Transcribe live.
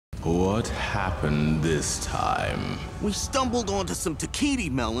What happened this time? We stumbled onto some Tahiti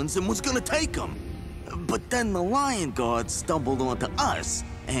melons and was gonna take them. But then the lion guard stumbled onto us,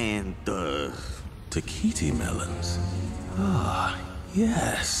 and Tahiti melons? Ah,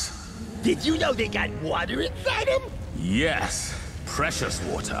 yes. Did you know they got water inside them? Yes, precious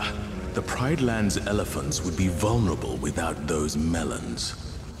water. The Pride Land's elephants would be vulnerable without those melons.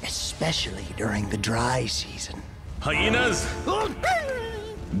 Especially during the dry season. Hyenas!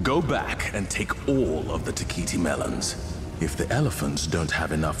 Go back and take all of the Tahiti melons. If the elephants don't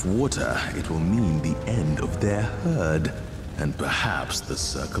have enough water, it will mean the end of their herd. And perhaps the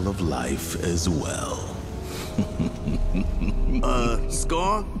circle of life as well.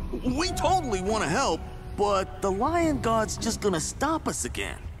 Scar, we totally want to help, but the lion guard's just gonna stop us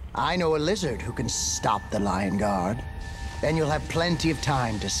again. I know a lizard who can stop the lion guard. Then you'll have plenty of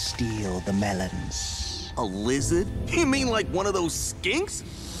time to steal the melons. A lizard? You mean like one of those skinks?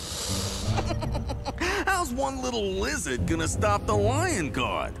 How's one little lizard gonna stop the lion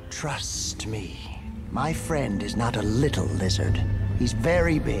guard? Trust me. My friend is not a little lizard. He's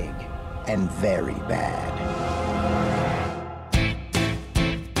very big and very bad.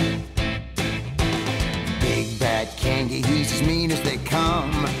 Big Bad Kenge, he's as mean as they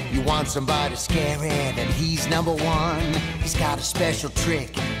come. You want somebody scary, then he's number one. He's got a special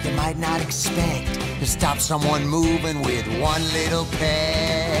trick you might not expect to stop someone moving with one little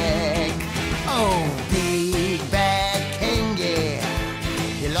peck. Oh, Big Bad Kenge,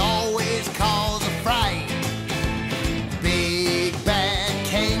 he'll always cause a fright. Big Bad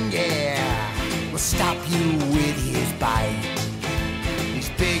Kenge will stop you with his bite. He's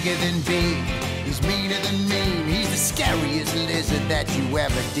bigger than big, he's meaner than mean. He's the scariest lizard that you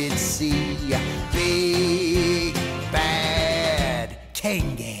ever did see. Big Bad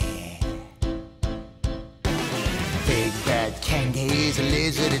Kenge. Big Bad Kenge is a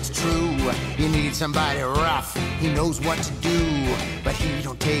lizard, it's true. You need somebody rough, he knows what to do. But he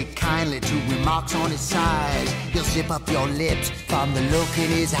don't take kindly to remarks on his size. He'll zip up your lips from the look in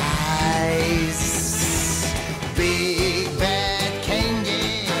his eyes. Big Bad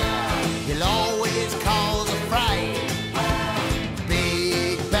Kenge, he'll always cause a fright.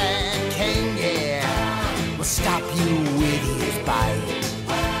 Big Bad Kenge will stop you with his bite.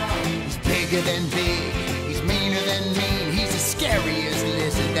 He's bigger than big, he's meaner than mean. He's the scariest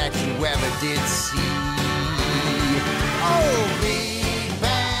lizard that you ever did see. Oh, Big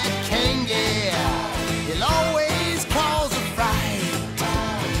Bad Kenge, he'll always cause a fright.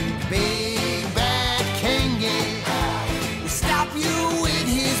 Big Bad Kenge will stop you with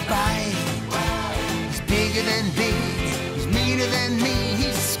his bite. He's bigger than big, he's meaner than mean.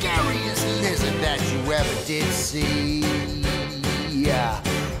 He's the scariest lizard that you ever did see.